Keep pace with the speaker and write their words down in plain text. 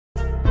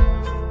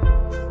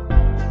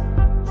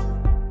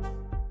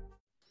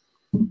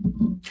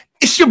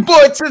It's your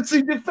boy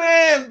Tootsie the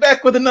Fan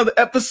back with another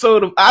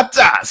episode of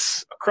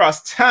ATAS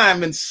across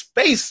time and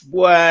space,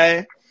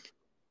 boy.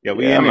 Yeah,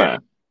 we in there.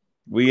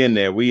 We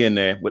in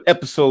there with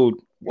episode.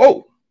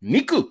 Whoa,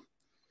 Niku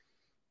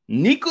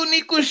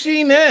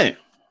Shine.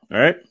 All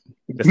right,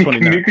 that's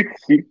 29.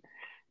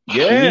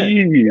 Yeah,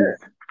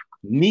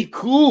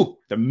 Niku,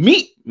 the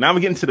meat. Now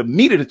we're getting to the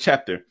meat of the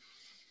chapter.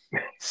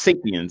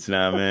 Sapiens,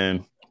 now,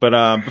 man.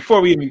 But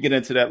before we even get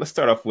into that, let's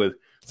start off with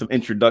some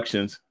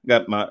introductions.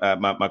 Got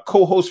my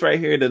co-host right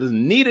here that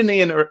doesn't need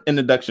any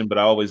introduction, but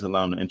I always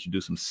allow him to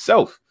introduce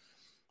himself.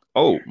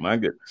 Oh my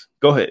goodness,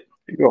 go ahead.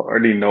 You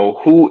already know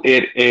who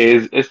it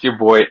is. It's your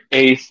boy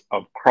Ace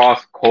of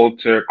Cross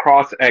Culture,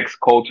 Cross X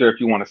Culture,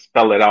 if you want to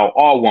spell it out,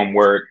 all one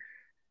word.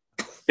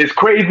 It's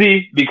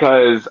crazy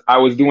because I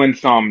was doing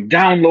some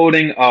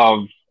downloading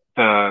of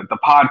the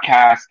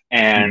podcast,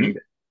 and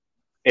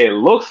it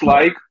looks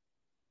like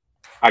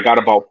I got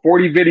about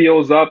 40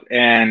 videos up,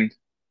 and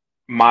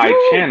my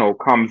channel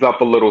comes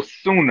up a little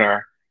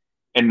sooner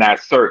in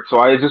that search. So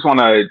I just want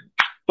to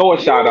throw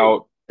a shout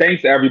out.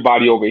 Thanks to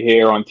everybody over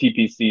here on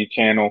TPC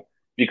channel,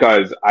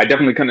 because I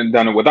definitely couldn't have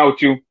done it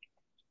without you.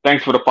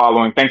 Thanks for the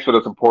following. Thanks for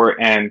the support.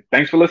 And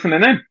thanks for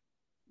listening in.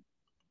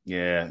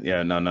 Yeah.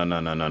 No.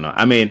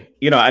 I mean,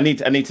 I need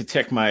to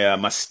check my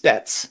my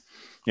stats,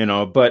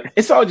 but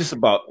it's all just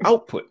about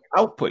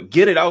output,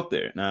 get it out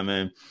there. Nah,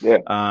 man. Yeah.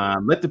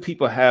 Let the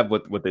people have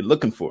what they're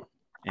looking for.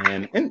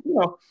 And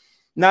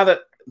now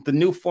that the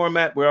new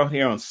format, we're out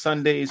here on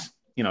Sundays,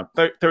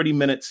 30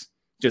 minutes,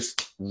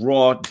 just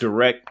raw,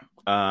 direct,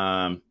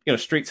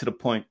 straight to the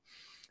point.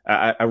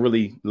 I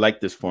really like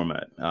this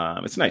format.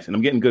 It's nice, and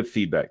I'm getting good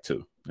feedback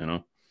too.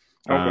 Okay.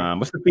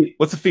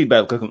 What's the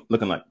feedback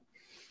looking like?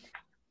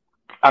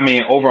 I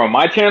mean, over on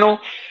my channel,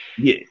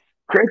 yeah,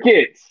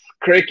 crickets.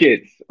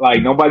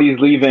 Like nobody's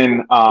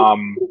leaving.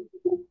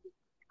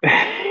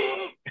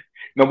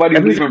 Nobody's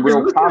leaving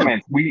real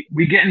comments. We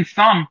getting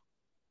some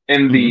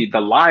in the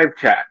live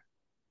chat.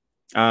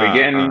 We're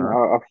getting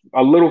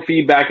a little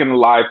feedback in the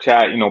live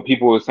chat.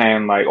 People were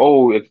saying like,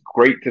 "Oh, it's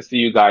great to see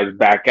you guys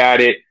back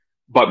at it."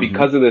 But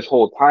because of this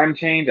whole time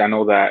change, I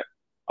know that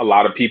a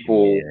lot of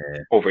people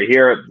over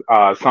here,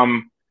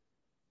 some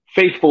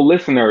faithful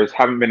listeners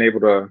haven't been able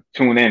to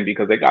tune in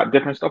because they got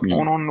different stuff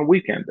going on the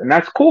weekend. And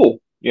that's cool.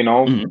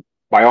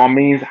 By all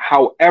means,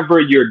 however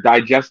you're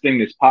digesting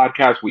this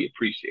podcast, we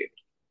appreciate it.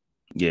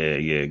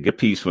 Yeah. Get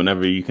peace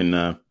whenever you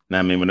can.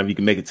 Whenever you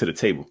can make it to the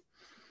table,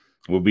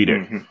 we'll be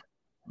there.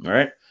 All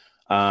right.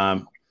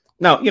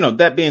 Now,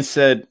 that being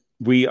said,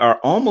 we are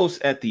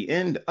almost at the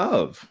end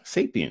of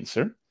Sapiens,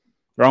 sir.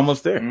 We're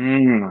almost there.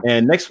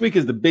 And next week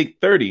is the big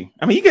 30.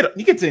 I mean, you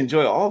get to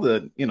enjoy all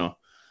the,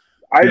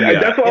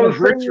 that's what I was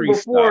saying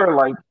before. Stuff.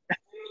 Like,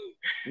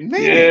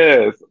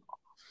 yes.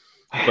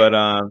 But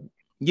I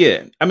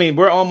mean,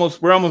 we're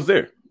almost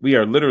there. We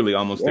are literally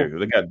almost there.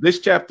 They got this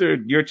chapter,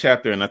 your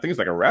chapter, and I think it's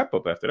like a wrap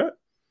up after that.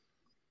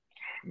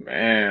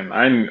 Man,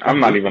 I'm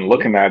not even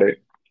looking at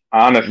it.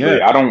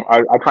 Honestly, I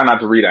try not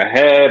to read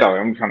ahead, or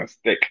I'm trying to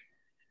stick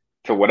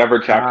to whatever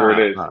chapter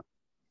it is.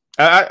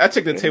 I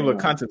check the table of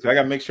contents. I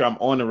got to make sure I'm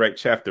on the right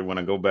chapter when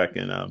I go back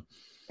and no,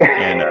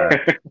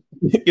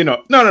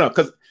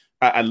 because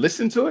I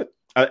listen to it.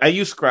 I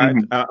use Scribe.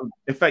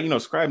 In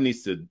fact, Scribe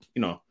needs to,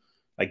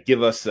 like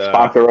give us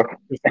some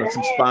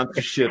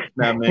sponsorship.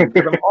 Now, man,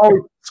 I'm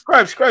always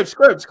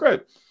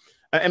Scribe.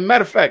 And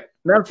matter of fact,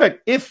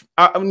 if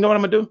I know what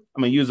I'm gonna do,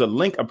 I'm gonna use a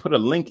link. I put a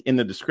link in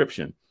the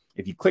description.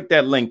 If you click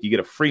that link, you get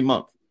a free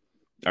month.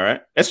 All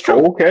right, that's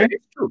true. Okay,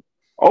 it's true.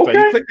 Okay, so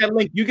you click that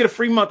link, you get a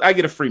free month. I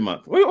get a free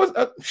month.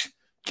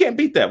 Can't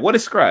beat that. What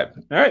is Scribe?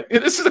 All right,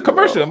 this is a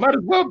commercial. It might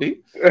as well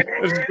be.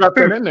 Let's just drop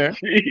that in there.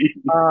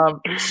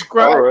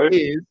 Scribe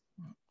is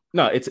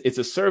it's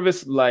a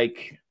service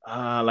like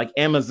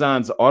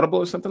Amazon's Audible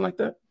or something like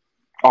that.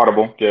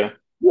 Audible,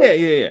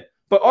 yeah.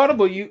 But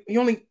Audible, you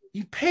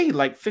pay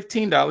like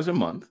 $15 a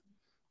month,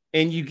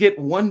 and you get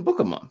one book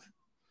a month.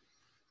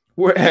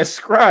 Whereas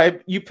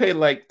Scribe, you pay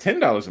like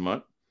 $10 a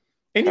month,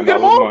 and you get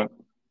them all.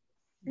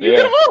 You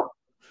get them all.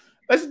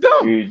 That's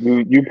dumb.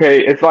 You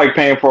pay. It's like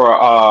paying for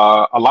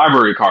a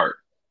library card.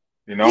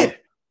 You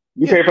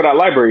pay for that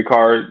library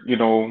card.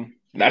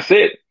 That's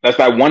it. That's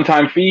that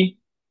one-time fee.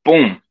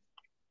 Boom.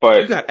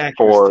 But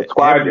for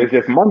Scribe, it's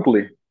just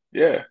monthly.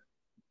 Yeah.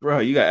 Bro,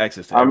 you got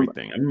access to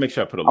everything. I'm gonna make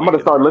sure I put a link. I'm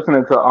gonna start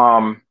listening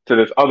to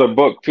this other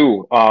book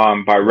too,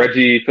 by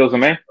Reggie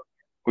Fils-Aimé,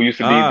 who used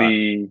to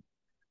be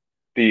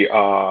the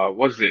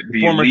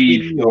former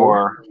lead CEO.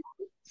 for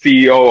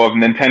CEO of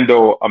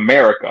Nintendo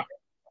America.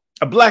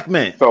 A black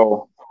man.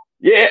 So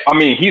yeah, I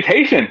mean he's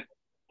Haitian.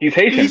 He's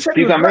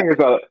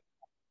America.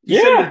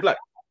 He's black.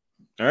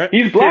 All right.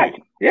 He's black.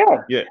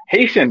 Yeah.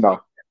 Haitian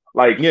though.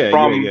 Like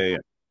from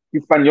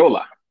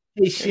Hispaniola.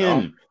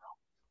 Haitian.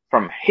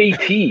 From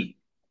Haiti.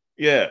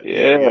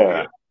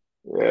 Yeah.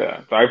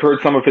 So I've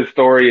heard some of his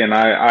story, and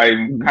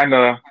I'm kind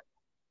of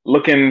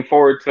looking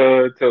forward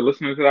to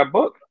listening to that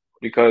book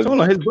because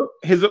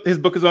his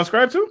book is on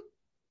Scribe too.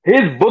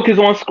 His book is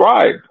on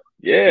Scribe.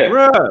 Yeah,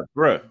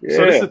 bruh. Yeah.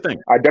 So that's the thing.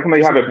 I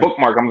definitely have it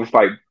bookmarked. I'm just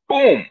like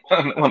boom,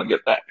 I want to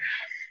get that.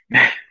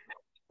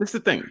 That's the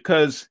thing,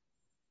 because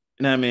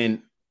I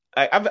mean,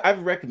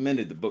 I've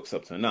recommended the books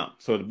up to now.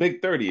 So the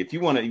Big 30, if you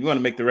want to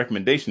make the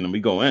recommendation and we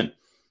go in,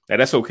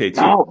 that's okay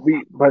too. No,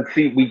 but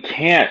see, we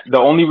can't. The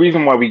only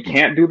reason why we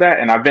can't do that,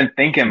 and I've been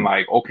thinking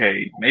like,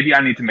 okay, maybe I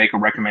need to make a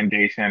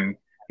recommendation,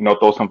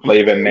 throw some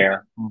flavor in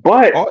there.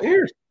 But all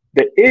ears.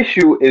 The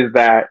issue is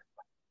that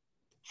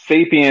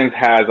Sapiens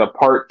has a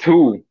part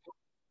 2.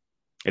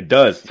 It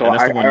does. So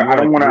I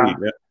don't want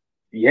to.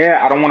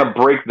 Yeah, I don't want to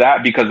break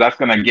that because that's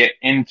going to get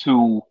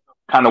into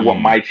kind of what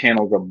my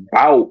channel's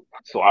about.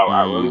 So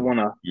I really want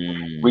to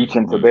reach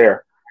into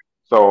there.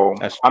 So,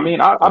 I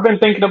mean, I've been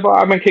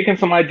kicking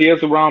some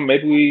ideas around.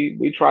 Maybe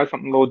we try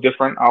something a little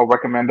different. I'll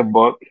recommend a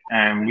book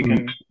and we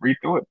can read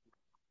through it.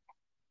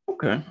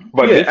 Okay.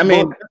 But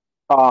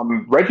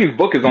Reggie's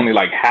book is only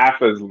like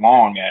half as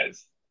long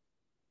as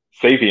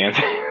Sapiens.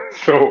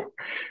 So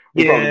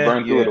we probably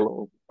burn through it a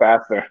little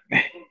faster.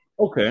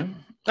 Okay.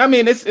 I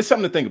mean, it's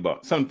something to think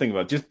about.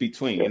 Just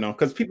between,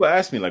 because people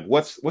ask me like,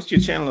 what's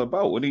your channel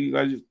about? What do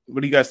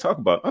you guys talk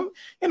about?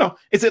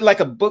 Is it like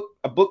a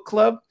book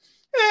club?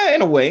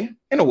 In a way,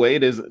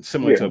 it is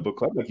similar to a book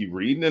club. Like you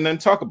read and then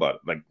talk about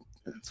it. Like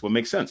that's what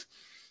makes sense.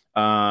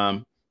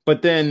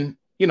 But then,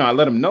 I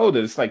let them know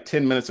that it's like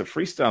 10 minutes of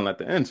freestyle at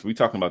the end. So we're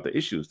talking about the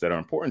issues that are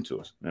important to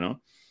us,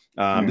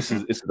 This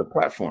is the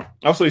platform.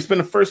 Also, you spend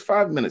the first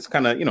 5 minutes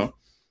kind of,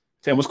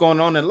 saying what's going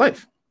on in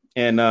life.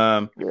 And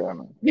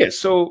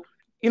so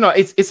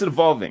it's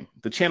evolving.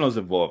 The channel is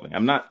evolving.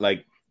 I'm not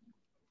like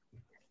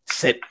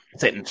set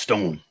in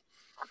stone.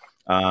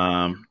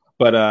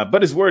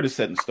 But his word is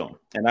set in stone.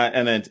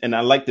 And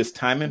I like this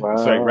timing. Wow.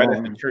 Sorry, right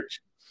after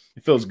church.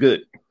 It feels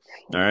good.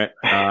 All right.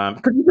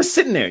 Because you're just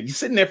sitting there. You're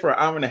sitting there for an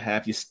hour and a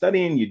half. You're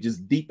studying. You're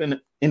just deep in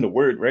the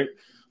word, right?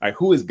 All right,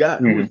 who is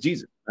God? Who is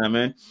Jesus?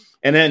 Amen.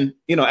 And then,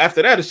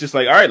 after that, it's just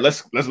like, all right,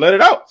 let's let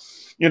it out.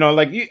 I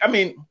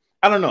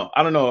don't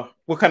know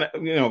what kind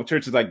of,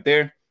 church is like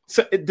there.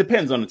 So it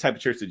depends on the type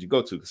of church that you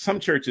go to. Some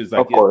churches,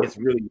 like, it's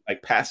really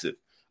like passive.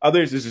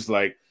 Others, it's just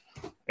like,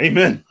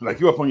 amen. Like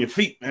you up on your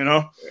feet,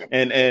 and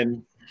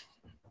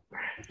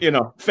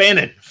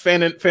fanning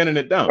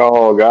it down.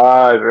 Oh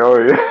God.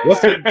 Oh yeah.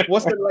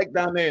 What's it like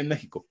down there in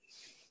Mexico?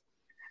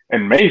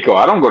 In Mexico,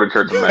 I don't go to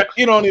church in Mexico.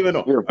 You don't even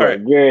know. You're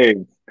right.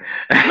 Games.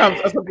 No,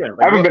 that's okay.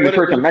 Like, I haven't been to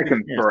church in Mexico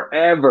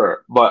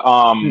forever. But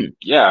I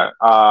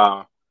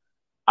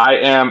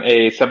am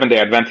a 7-day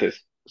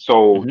Adventist.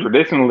 So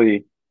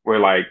traditionally we're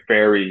like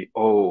very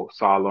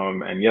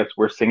solemn, and yes,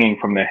 we're singing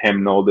from the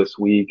hymnal this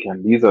week,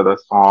 and these are the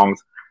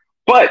songs.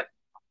 But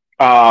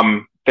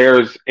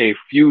there's a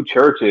few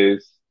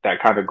churches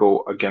that kind of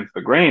go against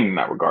the grain in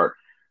that regard,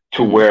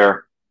 to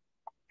where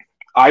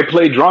I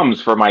play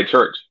drums for my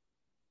church.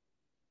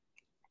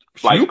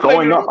 Like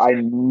growing up, I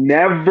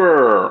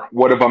never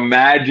would have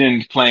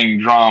imagined playing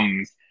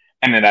drums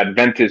in an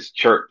Adventist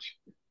church.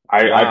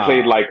 I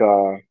played like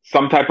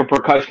some type of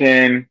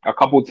percussion a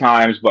couple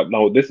times, but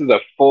no, this is a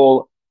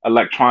full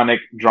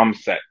electronic drum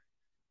set.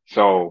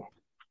 So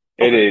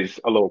it is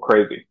a little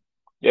crazy.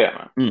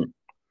 Yeah, man.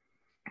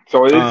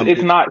 So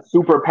it's not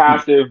super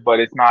passive,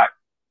 but it's not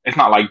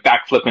like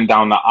backflipping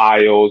down the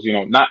aisles,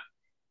 not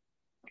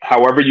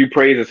however you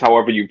praise is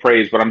however you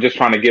praise, but I'm just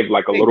trying to give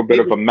like a little bit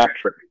of a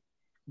metric.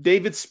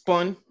 David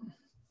spun,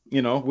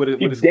 he's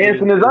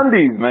dancing his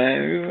undies,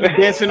 man.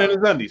 Dancing in his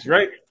undies,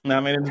 right? No, I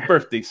mean, in his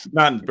birthday,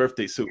 not in his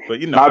birthday suit, but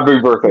not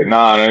big birthday.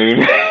 Nah.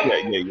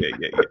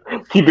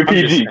 Yeah. Keep it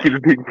PG.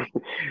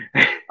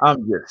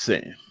 I'm just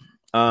saying.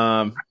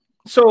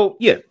 So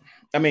yeah,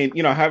 I mean,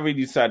 however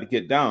you decide to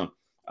get down,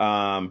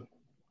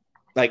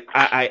 like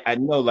I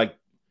know, like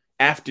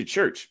after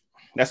church,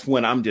 that's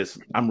when I'm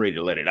ready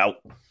to let it out.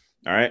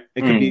 All right.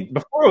 It could be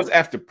before, it was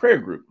after prayer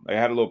group. I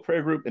had a little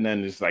prayer group, and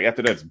then it's like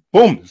after that, it's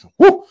boom.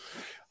 Whoo,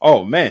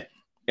 oh man.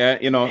 Yeah,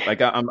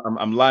 like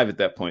I'm live at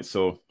that point.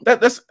 So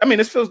that's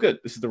this feels good.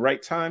 This is the right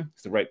time,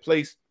 it's the right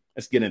place.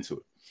 Let's get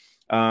into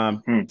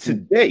it.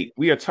 Today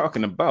we are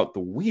talking about the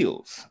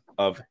wheels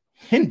of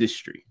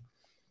industry.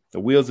 The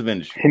wheels of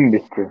industry.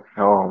 Industry.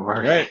 Oh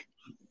my.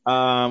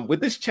 Right. With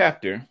this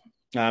chapter,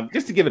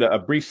 just to give it a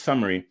brief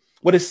summary,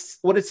 what it's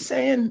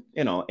saying,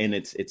 in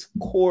its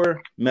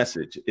core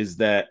message is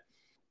that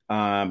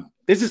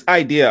there's this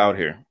idea out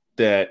here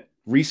that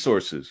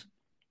resources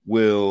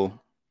will,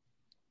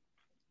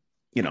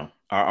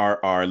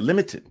 are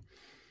limited.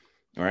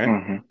 All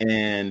right.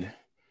 And,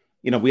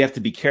 we have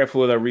to be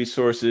careful with our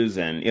resources.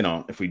 And,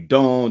 if we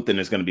don't, then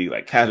it's going to be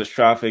like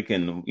catastrophic,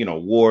 and,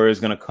 war is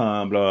going to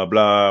come, blah,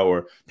 blah,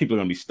 or people are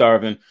going to be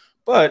starving.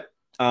 But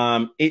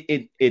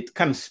it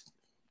kind of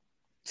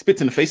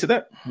spits in the face of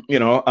that,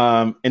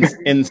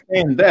 in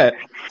saying that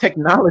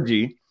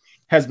technology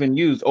has been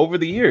used over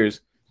the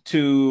years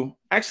to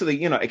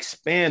actually,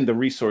 expand the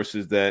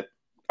resources that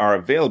are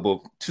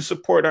available to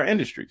support our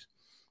industries.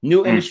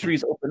 New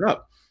industries open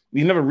up.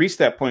 We've never reached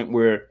that point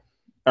where,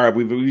 all right,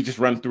 we just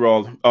run through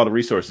all the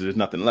resources. There's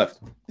nothing left.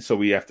 So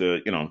we have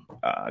to,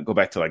 go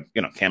back to like,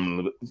 not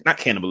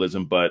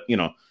cannibalism, but,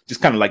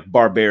 just kind of like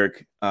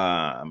barbaric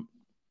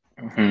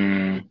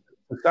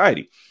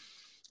society.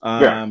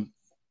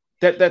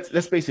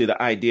 That's basically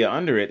the idea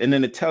under it. And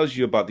then it tells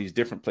you about these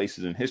different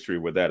places in history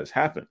where that has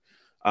happened.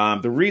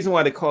 The reason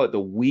why they call it the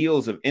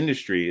wheels of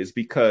industry is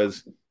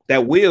because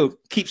that wheel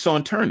keeps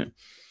on turning.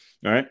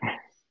 All right.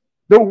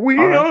 The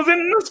wheels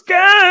in the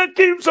sky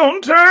keeps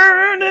on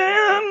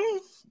turning.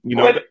 You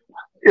know,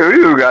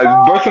 you guys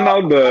busting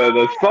out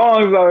the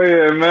songs out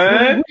here,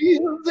 man. The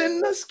wheels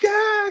in the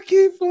sky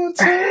keep on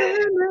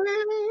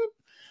turning.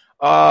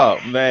 Oh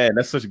man,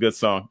 that's such a good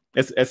song.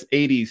 That's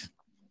 80s.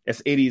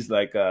 That's 80s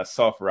like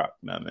soft rock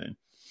now, man.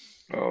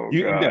 Oh,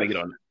 you gotta get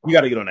on that. You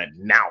gotta get on that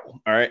now.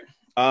 All right.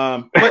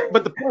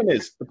 But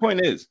the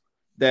point is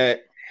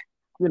that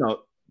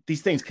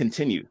these things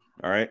continue.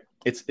 All right.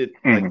 It's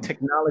like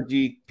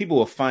technology, people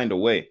will find a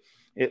way.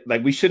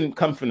 Like we shouldn't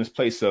come from this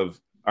place of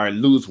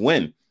lose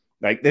win.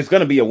 Like there's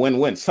gonna be a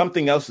win-win.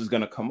 Something else is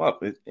gonna come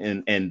up,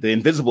 and the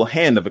invisible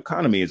hand of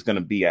economy is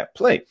gonna be at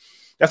play.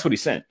 That's what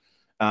he's saying.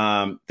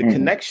 The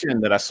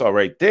connection that I saw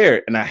right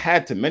there, and I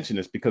had to mention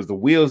this because the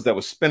wheels that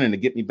was spinning to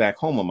get me back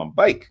home on my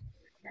bike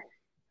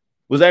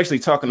was actually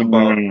talking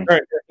about,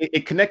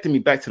 it connected me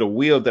back to the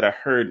wheel that I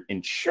heard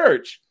in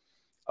church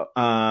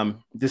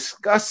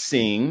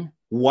discussing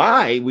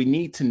why we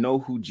need to know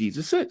who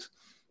Jesus is.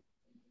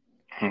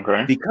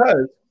 Okay.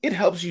 Because it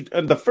helps you.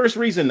 The first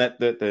reason that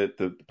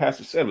the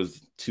pastor said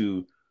was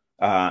to,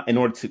 in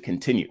order to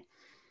continue.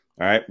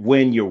 All right.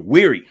 When you're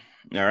weary,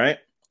 all right,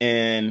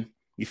 and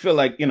you feel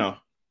like,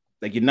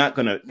 like you're not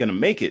gonna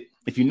make it.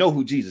 If you know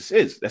who Jesus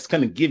is, that's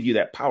gonna give you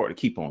that power to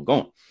keep on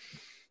going.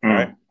 All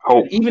right.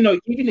 Hope. Even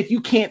if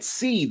you can't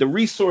see the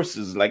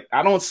resources, like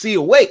I don't see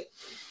a way.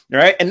 All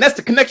right. And that's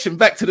the connection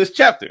back to this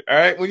chapter. All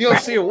right. When you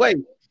don't see a way,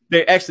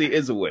 there actually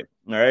is a way.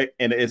 All right.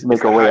 And it's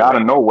make a way out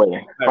of no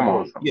way. Come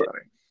on, somebody. Yeah.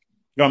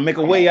 You're gonna make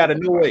a way out of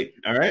no way.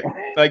 All right.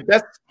 Like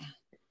that's,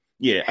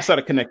 yeah, I saw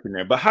the connection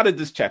there. But how did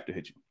this chapter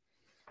hit you?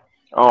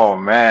 Oh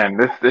man,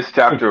 this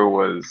chapter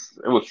was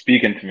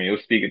speaking to me. It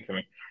was speaking to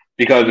me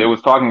because it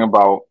was talking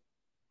about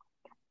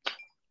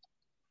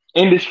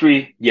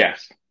industry,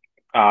 yes.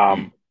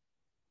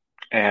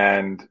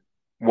 And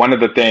one of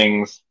the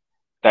things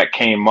that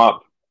came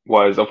up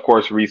was, of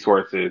course,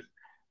 resources.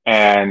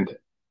 And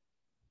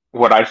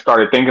what I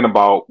started thinking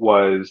about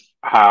was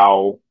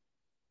how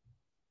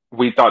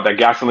we thought that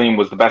gasoline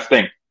was the best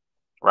thing,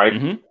 right?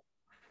 Mm-hmm.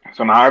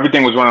 So now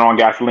everything was running on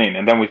gasoline.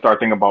 And then we start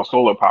thinking about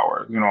solar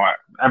power.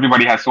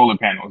 Everybody has solar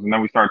panels. And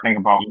then we start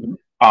thinking about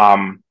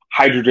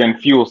hydrogen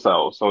fuel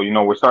cells. So,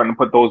 we're starting to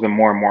put those in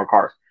more and more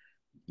cars.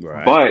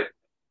 Right. But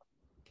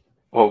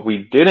what we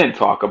didn't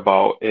talk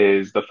about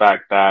is the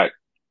fact that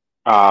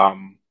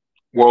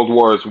World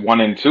Wars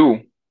I and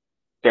II,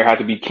 there had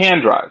to be can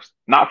drives,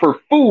 not for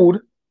food,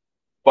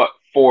 but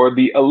for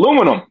the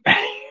aluminum,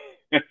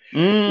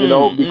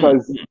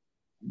 because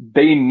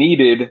they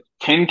needed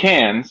tin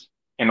cans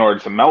in order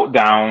to melt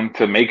down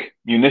to make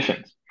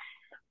munitions.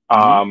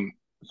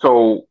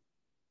 So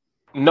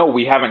no,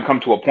 we haven't come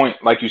to a point,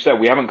 like you said,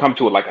 we haven't come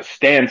to a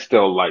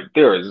standstill. Like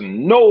there is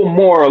no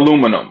more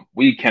aluminum.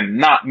 We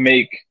cannot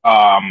make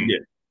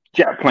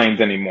jet planes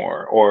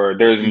anymore, or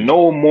there's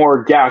no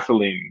more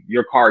gasoline.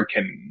 Your car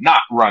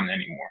cannot run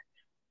anymore.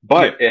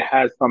 But it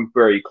has come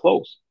very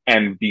close.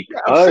 And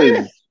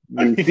because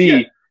we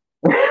see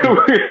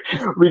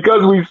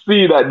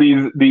that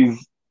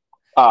these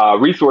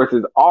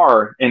resources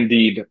are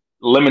indeed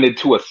limited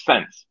to a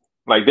sense.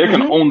 Like there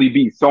can only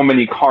be so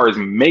many cars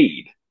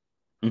made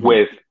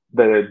with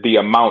the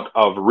amount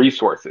of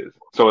resources.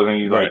 So then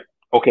you're like,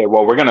 okay,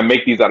 well, we're gonna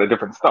make these out of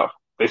different stuff.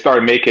 They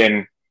started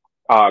making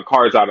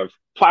cars out of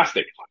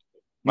plastic.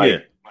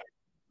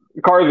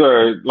 Cars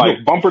are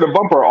like bumper to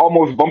bumper,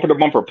 almost bumper to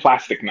bumper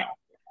plastic now.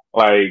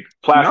 Like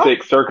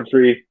plastic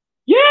circuitry.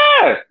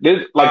 Yeah.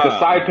 There's like the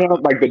side panels,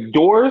 like the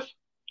doors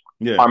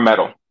are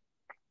metal.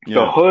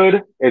 The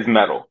hood is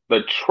metal.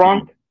 The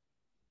trunk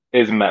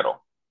is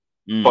metal.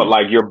 But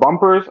like your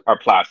bumpers are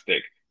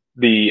plastic.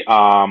 The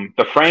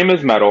frame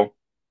is metal,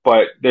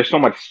 but there's so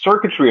much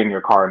circuitry in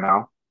your car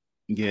now.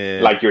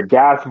 Yeah. Like your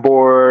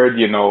dashboard,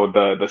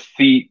 the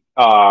seat,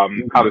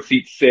 how the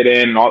seats sit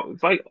in,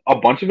 it's like a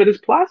bunch of it is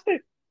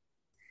plastic.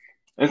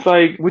 It's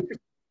like,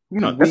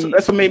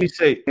 that's what made me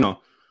say,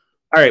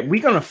 all right, we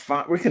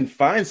can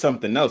find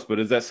something else, but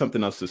is that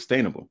something else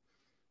sustainable?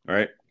 All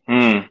right.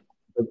 There's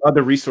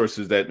other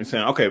resources that we're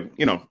saying, okay,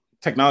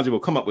 technology will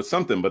come up with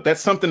something, but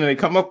that's something that they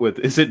come up with.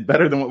 Is it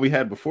better than what we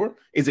had before?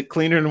 Is it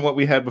cleaner than what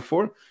we had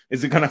before?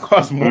 Is it going to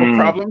cause more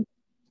problems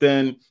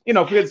than,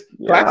 because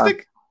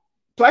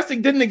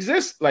plastic didn't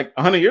exist like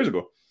 100 years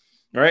ago.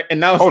 All right. And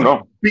now it's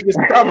the biggest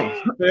problem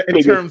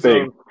in terms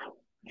of,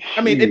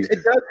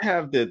 it does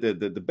have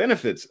the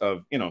benefits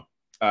of,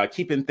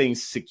 keeping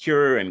things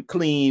secure and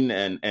clean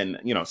and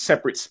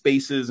separate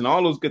spaces and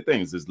all those good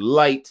things. There's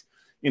light,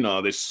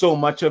 there's so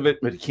much of it,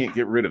 but you can't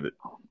get rid of it.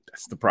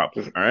 That's the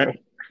problem. All right.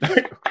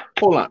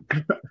 Hold on.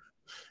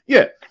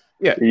 Yeah.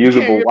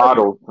 Reusable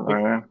bottles.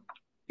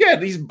 Yeah,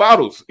 these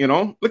bottles,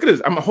 look at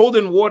this. I'm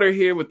holding water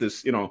here with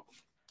this, PET,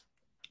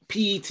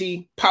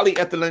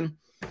 polyethylene.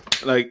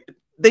 Like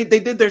they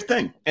did their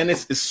thing. And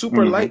it's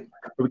super light,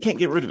 but we can't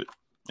get rid of it.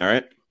 All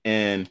right.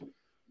 and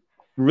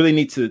we really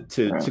need to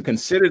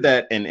consider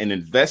that and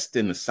invest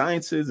in the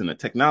sciences and the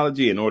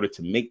technology in order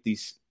to make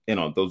these,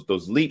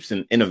 those leaps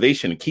in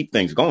innovation and keep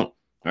things going.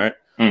 All right.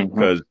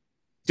 Because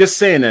just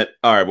saying that,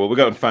 all right, well, we're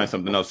going to find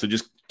something else, so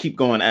just keep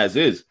going as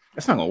is.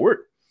 That's not going to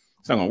work.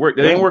 It's not going to work.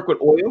 It ain't work with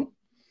oil,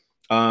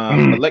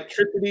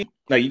 electricity.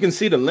 Like, you can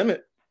see the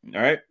limit.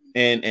 All right.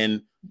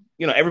 And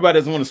everybody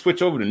doesn't want to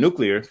switch over to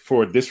nuclear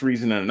for this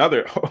reason and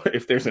another.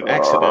 If there's an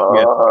accident,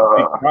 big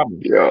problem.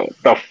 Yeah,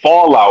 the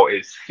fallout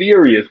is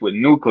serious with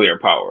nuclear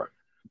power.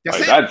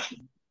 That's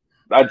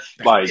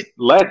like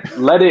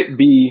let it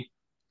be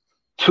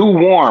too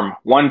warm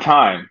one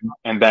time,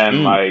 and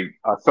then like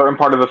a certain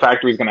part of the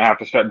factory is going to have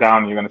to shut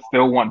down. You're going to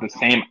still want the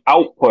same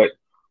output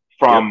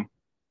from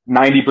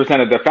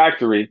 90% of the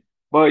factory,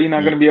 but you're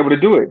not going to be able to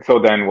do it. So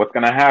then what's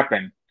going to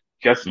happen?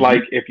 Just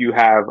like if you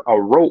have a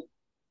rope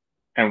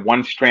and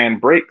one strand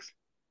breaks,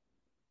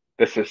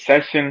 the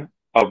succession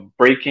of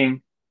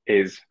breaking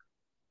is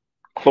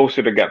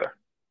closer together.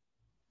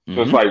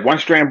 So it's like one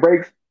strand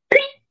breaks,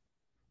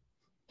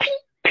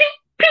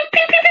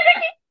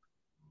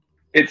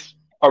 it's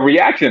a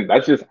reaction.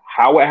 That's just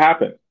how it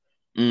happens.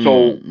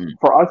 So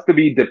for us to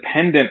be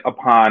dependent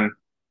upon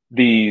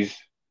these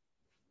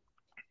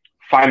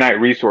finite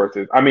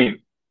resources, I mean,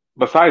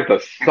 besides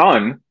the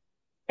sun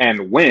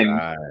and wind,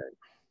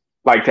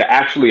 like to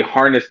actually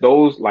harness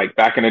those, like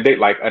back in the day,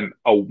 like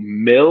a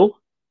mill,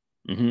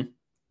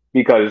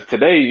 because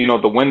today,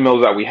 the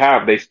windmills that we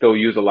have, they still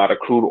use a lot of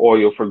crude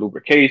oil for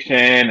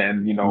lubrication,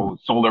 and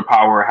solar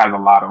power has a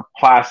lot of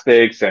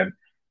plastics and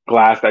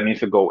glass that needs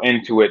to go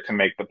into it to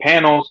make the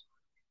panels.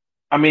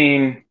 I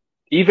mean,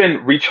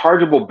 even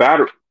rechargeable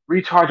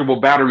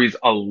batteries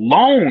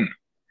alone,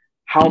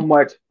 how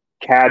much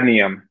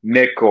cadmium,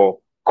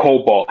 nickel,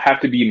 cobalt have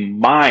to be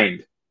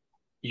mined?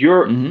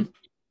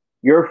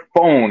 Your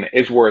phone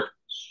is worth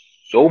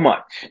so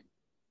much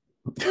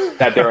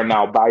that there are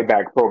now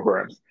buyback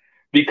programs,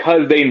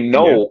 because they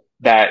know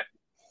that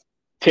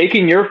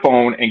taking your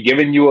phone and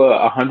giving you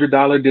a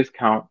 $100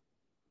 discount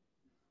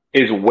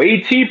is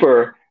way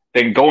cheaper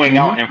than going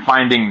out and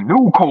finding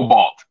new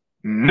cobalt,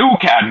 new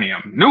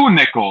cadmium, new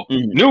nickel,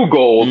 new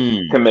gold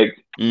to make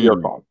your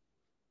phone.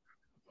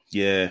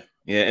 Yeah.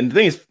 And the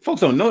thing is,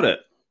 folks don't know that,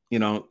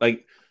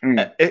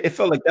 it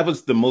felt like that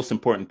was the most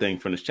important thing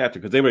from this chapter,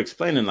 because they were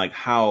explaining like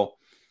how,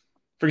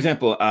 for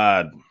example,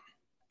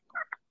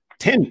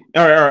 tin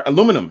or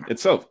aluminum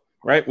itself,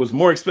 right, was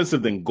more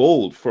expensive than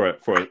gold for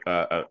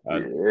a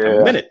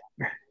minute.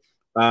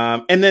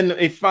 And then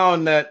they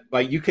found that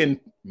like you can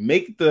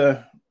make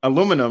the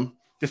aluminum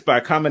just by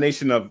a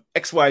combination of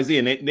XYZ,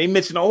 and they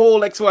mentioned a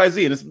whole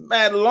XYZ, and it's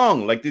mad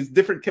long, like these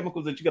different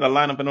chemicals that you got to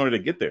line up in order to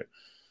get there.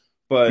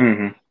 But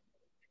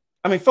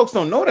I mean, folks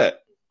don't know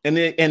that,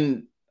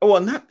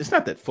 it's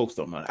not that folks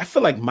don't know that. I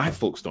feel like my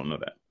folks don't know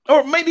that,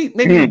 or maybe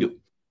we do.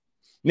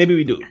 Maybe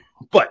we do.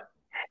 But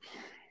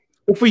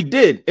if we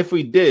did,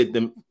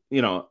 then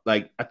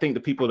like I think the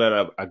people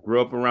that I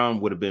grew up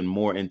around would have been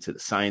more into the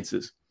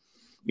sciences.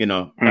 I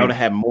would have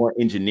had more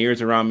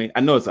engineers around me. I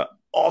know it's an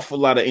awful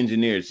lot of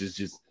engineers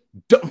just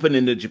dumping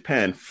into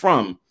Japan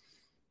from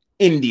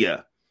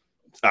India,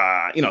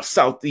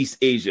 Southeast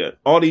Asia,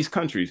 all these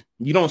countries.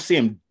 You don't see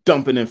them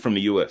dumping in from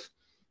the U.S.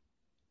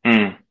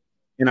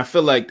 And I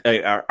feel like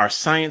our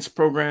science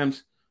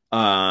programs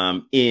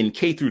in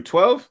K through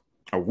 12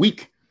 are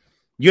weak.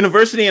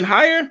 University and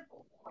higher,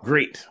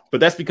 great,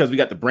 but that's because we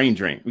got the brain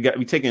drain.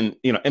 We taking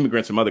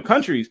immigrants from other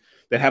countries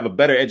that have a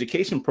better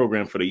education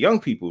program for the young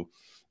people,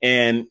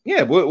 and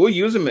we'll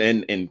use them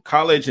in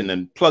college and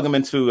then plug them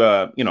into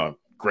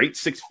great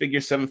 6-figure,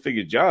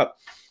 7-figure job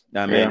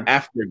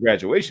after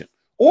graduation.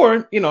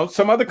 Or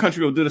some other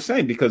country will do the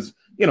same, because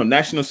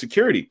national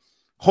security,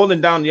 holding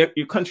down your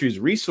country's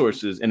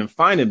resources and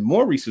finding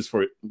more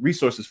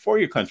resources for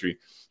your country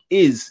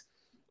is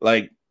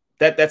like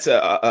that's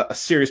a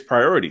serious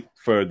priority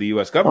for the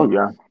U.S.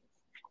 government.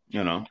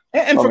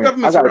 And for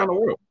governments around the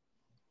world.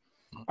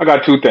 I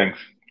got two things,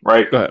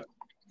 right? Go ahead.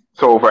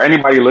 So for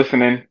anybody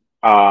listening,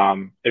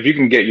 if you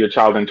can get your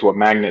child into a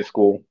magnet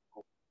school,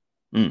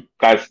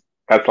 that's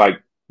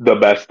like the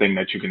best thing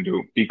that you can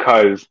do,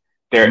 because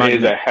there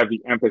is a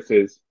heavy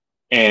emphasis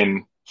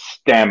in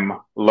STEM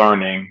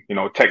learning,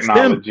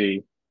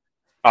 technology.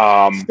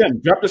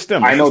 STEM. Drop the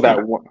STEM. I know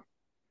that one.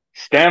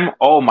 STEM,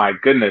 oh my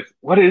goodness.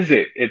 What is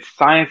it? It's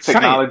science,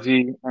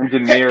 technology,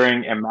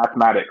 engineering, and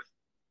mathematics.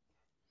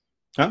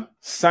 Huh?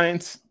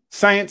 Science,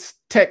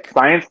 tech.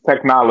 Science,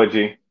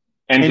 technology,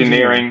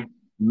 engineering,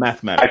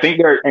 mathematics. I think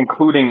they're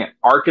including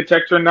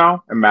architecture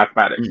now and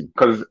mathematics,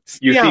 because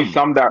you see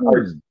some that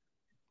are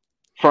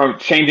from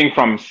changing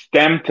from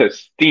STEM to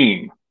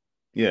STEAM.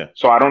 Yeah.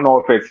 So I don't know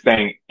if it's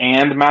saying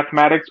and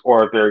mathematics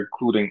or if they're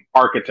including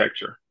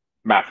architecture,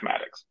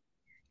 mathematics.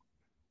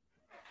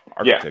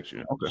 Architecture.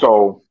 Yeah. Okay.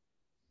 So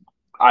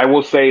I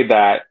will say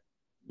that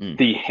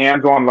the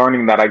hands-on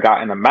learning that I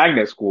got in the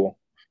magnet school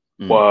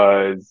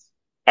was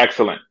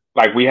excellent.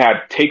 Like, we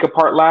had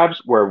take-apart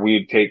labs where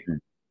we'd take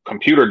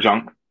computer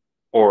junk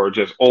or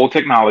just old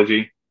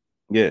technology.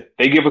 Yeah.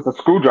 They give us a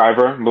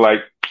screwdriver and be like,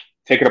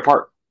 take it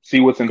apart. see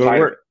what's Go to inside of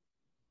work.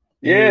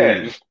 it.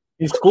 Yeah. Just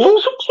In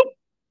school?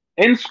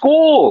 In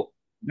school.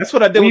 That's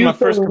what I did with my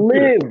first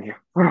computer.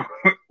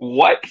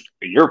 What?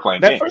 You're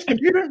playing that games. first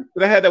computer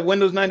that I had, that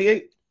Windows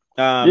 98,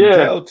 Yeah.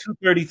 Dell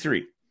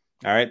 233.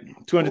 All right,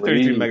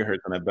 233 megahertz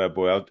on that bad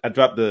boy. I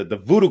dropped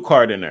the Voodoo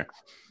card in there.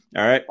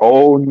 All right.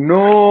 Oh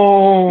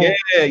no.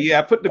 Yeah.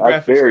 I put the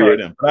graphics card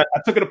in, but I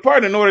took it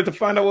apart in order to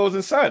find out what was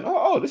inside.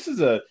 Oh, this is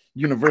a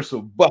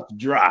universal bus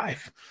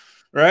drive,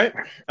 right?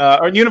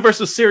 Or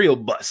universal serial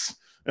bus.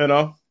 You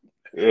know.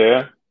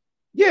 Yeah.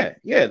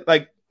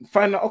 Like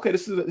find out. Okay,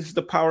 this is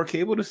the power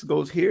cable. This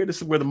goes here. This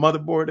is where the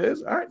motherboard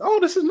is. All right.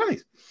 Oh, this is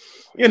nice.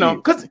 You know,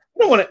 because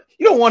you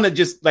don't want to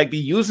just like be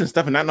using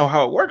stuff and not know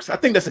how it works. I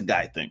think that's a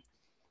guy thing.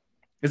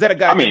 Is that a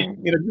guy? I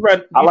mean,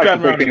 I like to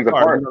pick things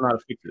apart. You don't know how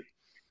to fix it.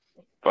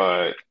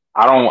 But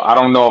I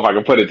don't know if I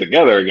can put it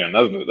together again.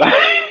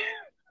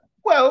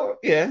 Well,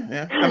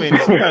 yeah. I mean,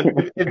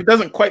 if it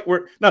doesn't quite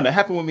work. No, that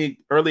happened with me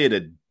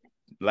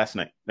last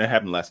night. That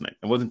happened last night.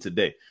 It wasn't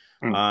today.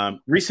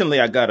 Recently,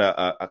 I got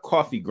a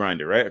coffee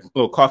grinder, right? A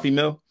little coffee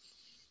mill.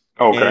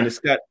 Okay. And it's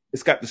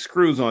got the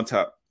screws on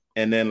top,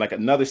 and then like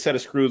another set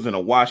of screws and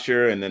a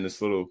washer, and then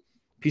this little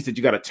piece that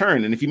you got to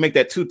turn. And if you make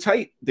that too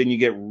tight, then you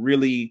get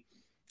really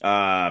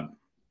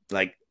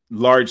like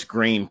large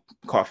grain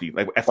coffee,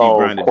 like after you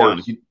grind it down.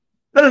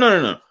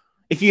 No.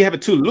 If you have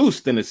it too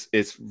loose, then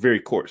it's very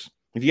coarse.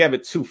 If you have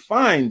it too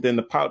fine, then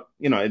the powder,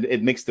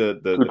 it makes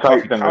the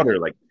coffee powder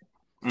like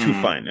too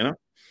fine,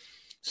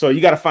 So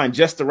you got to find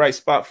just the right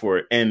spot for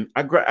it. And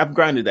I've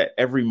grinded that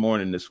every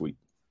morning this week.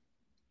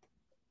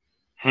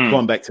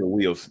 Going back to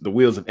the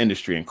wheels of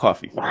industry and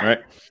coffee,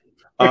 right?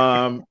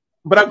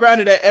 But I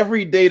grinded that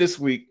every day this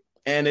week,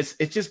 and it's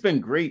just been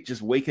great.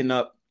 Just waking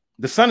up.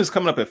 The sun is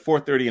coming up at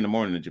 4:30 in the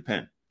morning in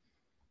Japan.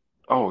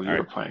 Oh,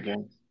 you're playing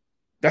games.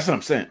 That's what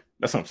I'm saying.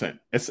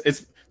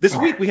 It's this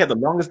week we had the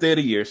longest day of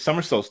the year,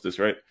 summer solstice,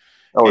 right?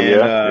 Oh,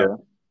 yeah.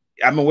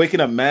 I've been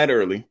waking up mad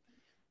early.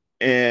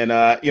 And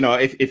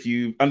if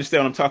you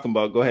understand what I'm talking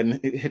about, go ahead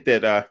and hit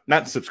that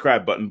not the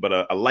subscribe button, but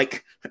a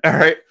like. All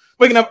right.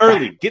 Waking up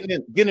early, getting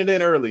it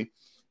in early.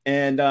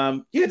 And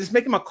just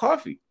making my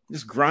coffee.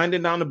 Just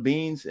grinding down the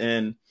beans,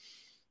 and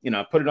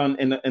I put it on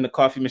in the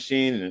coffee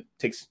machine, and it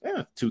takes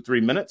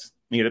 2-3 minutes.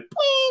 You get it,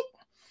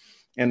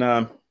 and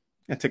I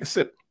take a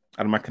sip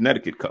out of my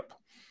Connecticut cup.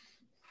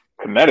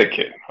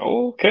 Connecticut,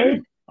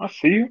 okay, I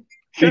see you.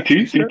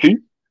 CT.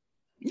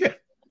 Yeah.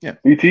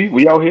 CT,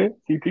 we out here.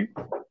 CT.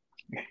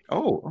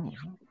 Oh,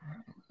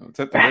 is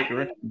that the right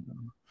direction?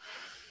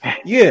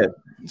 Yeah.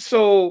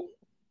 So,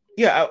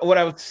 what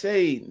I would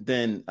say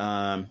then,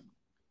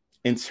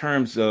 in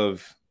terms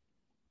of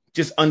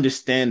just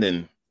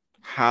understanding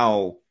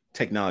how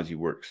technology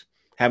works,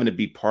 having it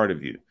be part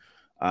of you.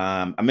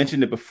 I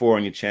mentioned it before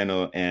on your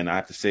channel, and I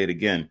have to say it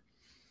again,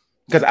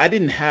 because I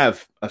didn't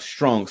have a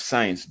strong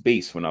science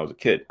base when I was a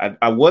kid.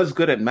 I was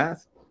good at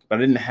math, but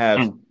I didn't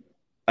have,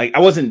 I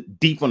wasn't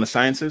deep on the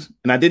sciences,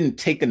 and I didn't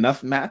take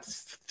enough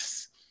maths,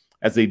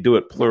 as they do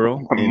it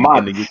plural in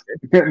the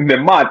UK. The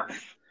maths.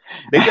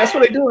 That's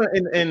what they do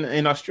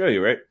in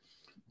Australia, right?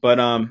 But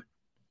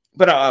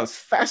I was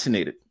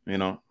fascinated,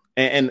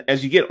 And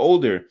as you get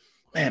older,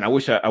 man, I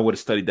wish I would have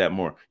studied that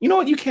more. You know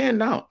what? You can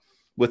now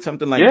with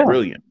something like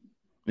Brilliant.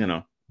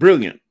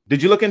 Brilliant.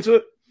 Did you look into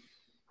it?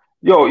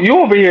 Yo, you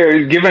over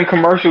here giving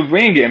commercials.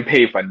 We ain't getting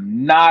paid for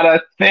not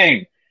a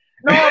thing.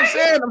 No, I'm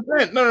saying.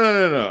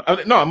 No.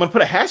 I'm going to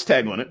put a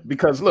hashtag on it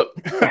because look,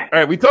 all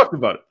right, we talked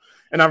about it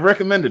and I've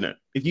recommended it.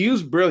 If you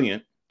use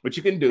Brilliant, which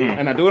you can do,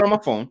 and I do it on my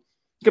phone,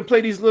 you can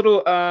play these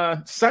little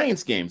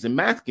science games and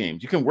math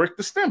games. You can work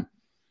the STEM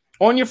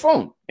on your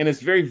phone, and it's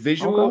very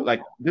visual. Okay.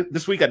 Like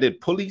this week I did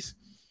pulleys.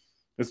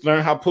 Let's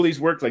learn how pulleys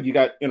work. Like you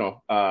got,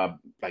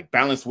 like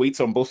balanced weights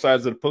on both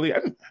sides of the pulley. I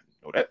didn't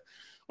know that.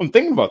 I'm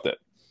thinking about that.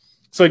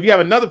 So if you have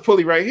another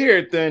pulley right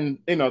here, then,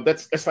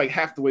 that's like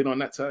half the weight on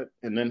that side.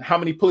 And then how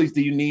many pulleys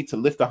do you need to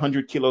lift a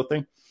 100-kilo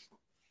thing?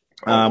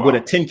 With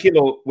a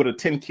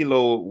 10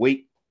 kilo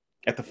weight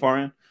at the far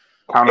end.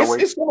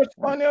 It's so much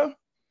fun, yo.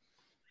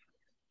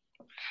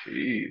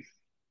 Jeez.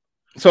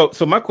 So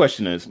my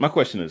question is,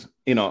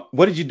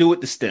 what did you do with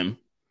the STEM?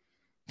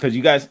 Because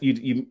you guys,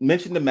 you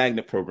mentioned the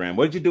magnet program.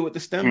 What did you do with the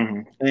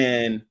STEM?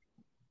 And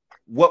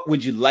what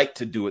would you like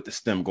to do with the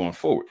STEM going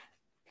forward?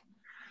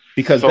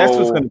 Because that's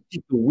what's going to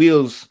keep the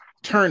wheels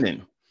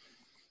turning.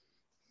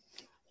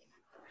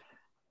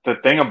 The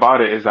thing about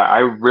it is that I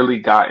really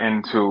got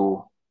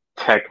into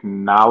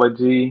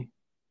technology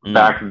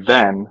back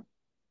then.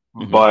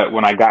 But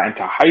when I got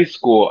into high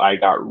school, I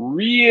got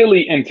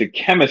really into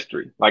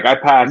chemistry. Like I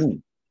passed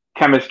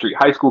chemistry,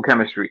 high school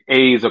chemistry,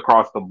 A's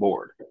across the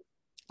board.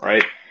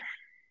 Right.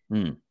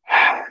 So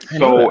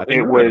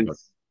it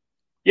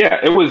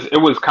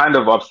was kind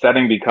of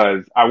upsetting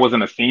because I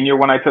wasn't a senior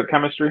when I took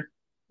chemistry.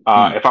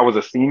 If I was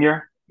a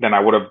senior, then I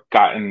wouldn't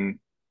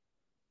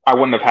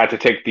have had to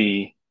take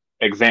the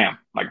exam,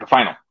 like the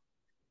final.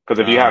 Because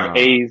if you have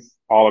A's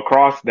all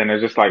across, then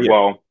it's just like,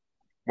 well,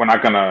 we're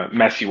not going to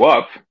mess you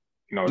up.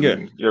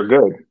 You're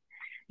good.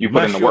 You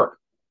put in the work.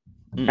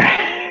 You're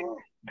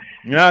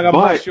not going to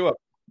mess you up.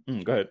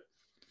 Go ahead.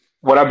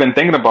 What I've been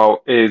thinking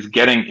about is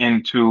getting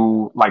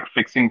into like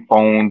fixing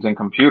phones and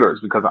computers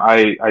because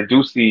I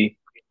do see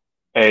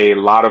a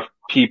lot of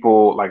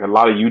people, like a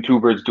lot of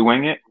YouTubers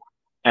doing it.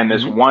 And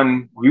this Mm-hmm.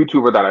 one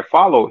YouTuber that I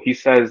follow, he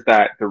says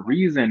that the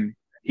reason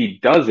he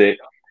does it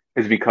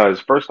is because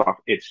first off,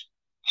 it's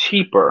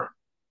cheaper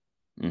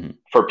Mm-hmm.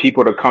 for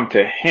people to come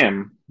to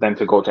him than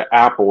to go to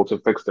Apple to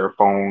fix their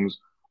phones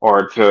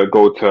or to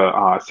go to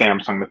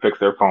Samsung to fix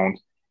their phones.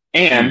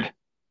 Mm. And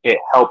it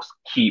helps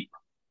keep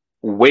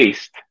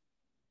waste,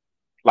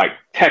 like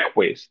tech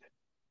waste,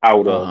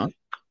 out of,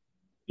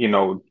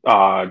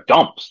 Uh-huh.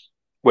 dumps,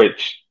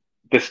 which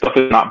this stuff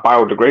is not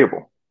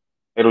biodegradable.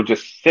 It'll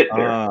just sit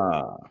there,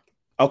 Ah.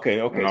 Okay,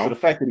 you okay. So the know?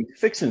 fact that he's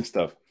fixing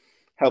stuff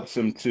helps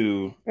him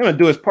to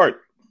do his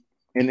part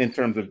in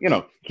terms of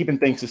keeping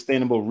things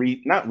sustainable,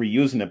 not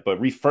reusing it, but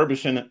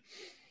refurbishing it.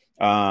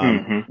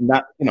 Hmm.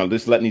 Not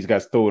just letting these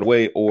guys throw it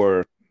away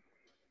or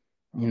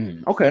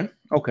okay,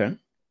 okay.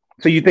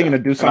 So you thinking Yeah.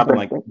 to do And I've something been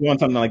like thinking, doing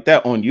something like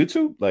that on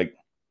YouTube, like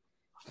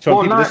showing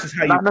well, people this is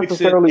how you not fix it,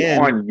 necessarily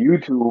and on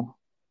YouTube.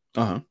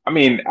 uh-huh. I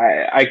mean,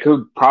 I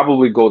could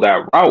probably go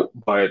that route,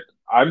 but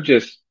I'm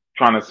just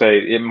trying to say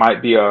it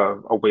might be a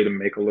way to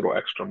make a little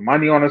extra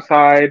money on the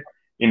side,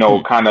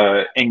 Hmm. kind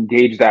of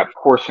engage that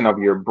portion of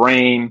your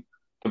brain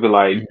to be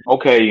like, Hmm.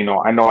 okay,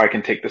 I know I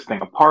can take this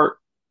thing apart,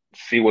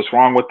 see what's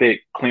wrong with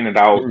it, clean it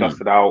out, dust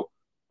Hmm. it out.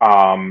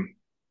 Um,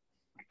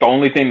 the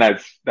only thing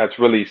that's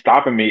really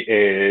stopping me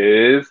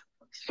is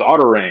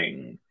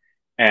soldering.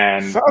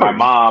 And my Soldering.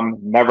 mom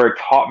never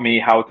taught me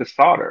how to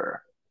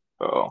solder.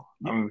 So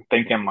I'm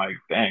thinking like,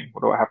 dang,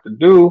 what do I have to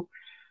do? Uh-huh.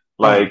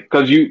 Like,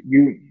 cause you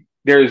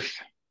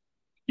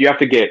have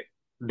to get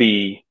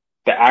the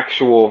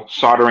actual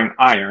soldering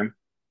iron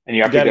and you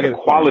You have to got to get a get a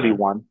soldering quality iron.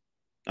 one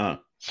Uh-huh.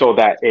 so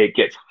that it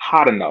gets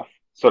hot enough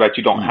so that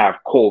you don't Mm. have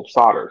cold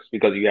solders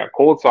because you have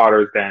cold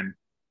solders, then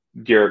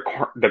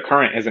the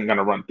current isn't going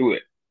to run through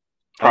it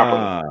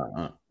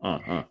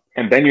properly.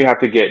 And then you have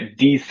to get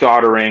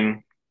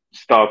desoldering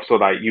stuff so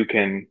that you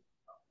can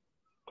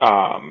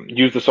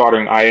use the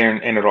soldering iron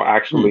and it'll Mm.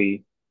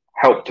 actually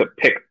help to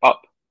pick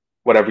up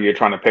whatever you're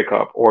trying to pick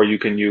up. Or you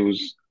can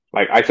use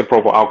like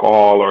isopropyl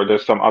alcohol or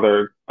there's some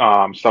other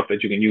stuff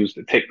that you can use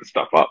to take the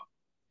stuff up.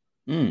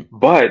 Mm.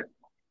 But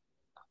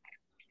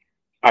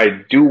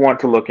I do want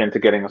to look into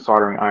getting a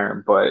soldering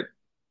iron, but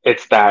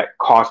it's that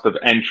cost of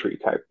entry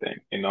type thing,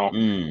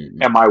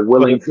 Mm. Am I Well,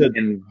 willing to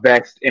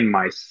invest in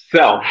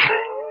myself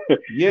to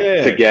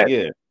yeah, get,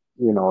 yeah.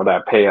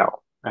 that payout?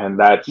 And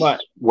that's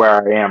But where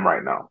I am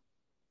right now.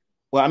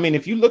 well, I mean,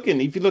 if you're looking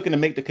to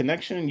make the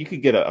connection, you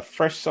could get a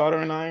fresh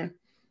soldering iron,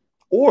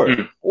 or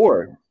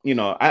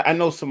Mm, I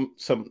know some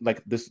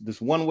like this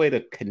one way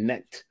to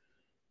connect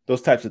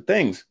those types of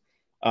things.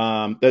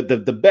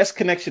 The best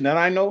connection that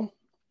I know,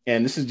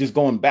 and this is just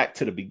going back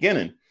to the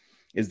beginning,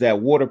 is that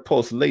water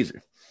pulse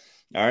laser.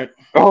 All right,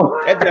 oh.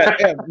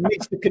 that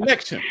makes the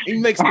connection. He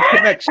makes the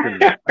connection.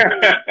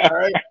 All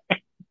right,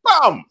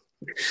 bam!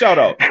 Shout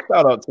out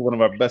to one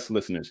of our best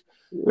listeners.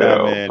 Nah,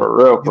 Yo, man, for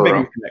real, he's for making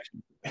the real.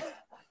 connection.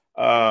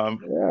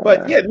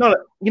 But Yeah. yeah,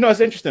 no, it's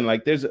interesting.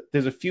 Like there's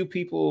a few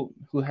people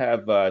who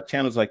have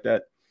channels like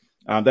that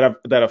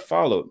that I've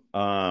followed.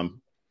 I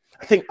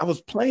think I was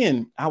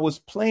playing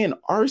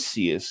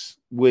Arceus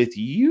with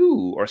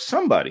you or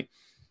somebody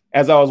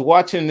as I was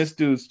watching this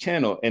dude's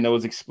channel, and it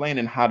was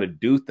explaining how to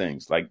do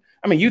things. Like,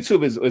 I mean,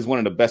 YouTube is one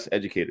of the best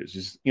educators.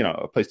 Just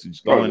a place to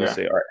just go Oh in and yeah.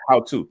 say, all right, how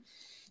to.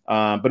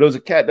 But it was a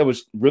cat that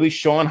was really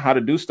showing how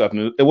to do stuff.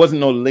 And there wasn't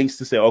no links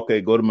to say,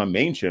 okay, go to my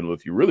main channel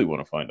if you really want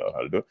to find out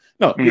how to do it.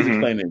 No, he's Hmm.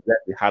 explaining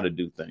exactly how to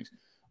do things,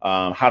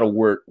 how to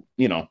work,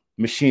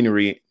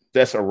 machinery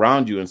that's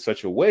around you in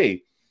such a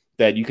way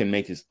that you can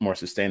make it more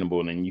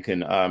sustainable and you can,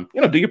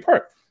 do your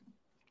part.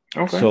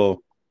 Okay.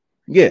 So,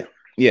 yeah,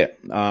 yeah.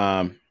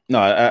 No,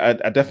 I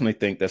definitely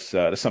think that's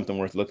something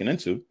worth looking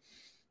into.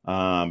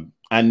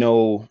 I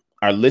know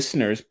our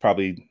listeners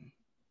probably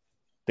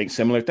think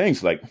similar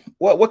things like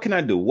what can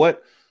I do?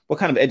 What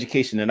kind of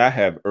education did I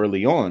have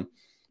early on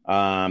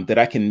that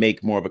I can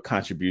make more of a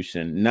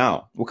contribution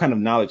now? What kind of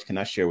knowledge can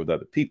I share with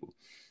other people?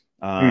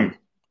 Mm.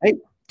 Hey,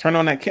 turn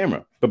on that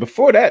camera. But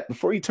before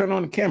you turn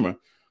on the camera,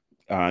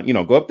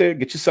 go up there,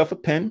 get yourself a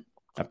pen,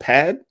 a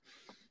pad,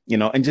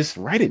 and just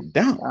write it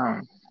down.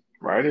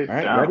 Write All it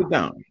right, write down. it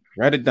down.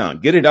 Write it down.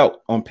 Get it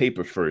out on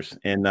paper first,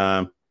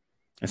 and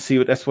see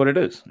what it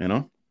is.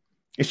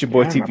 It's your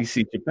boy Yeah, man.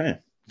 TPC Japan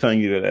telling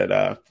you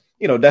that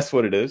that's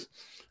what it is.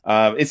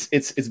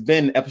 It's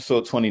been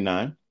episode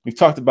 29. We've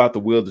talked about the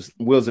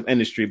wheels of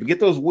industry, but get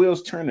those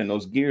wheels turning,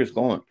 those gears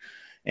going,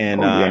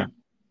 and Oh yeah.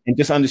 and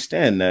just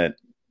understand that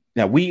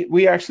now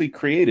we actually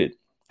created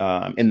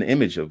in the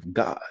image of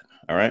God.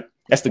 All right,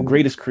 that's the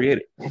greatest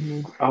creator.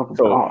 Oh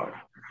So God.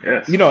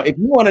 Yes. if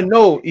you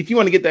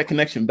want to get that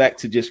connection back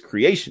to just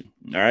creation,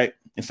 all right,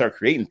 and start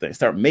creating things,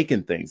 start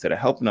making things that are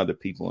helping other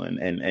people,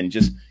 and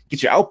just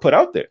get your output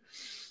out there.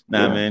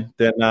 Nah, Yeah. man.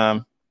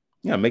 Then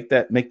make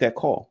that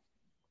call.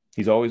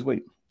 He's always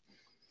waiting.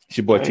 It's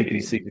your boy Hey.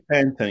 TPC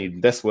Japan telling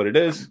you that's what it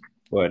is.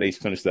 Go ahead, Ace,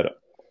 finish that up.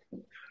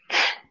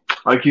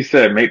 like you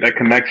said, make that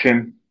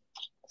connection.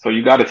 So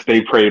you got to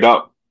stay prayed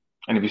up.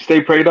 And if you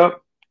stay prayed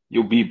up,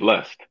 you'll be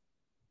blessed.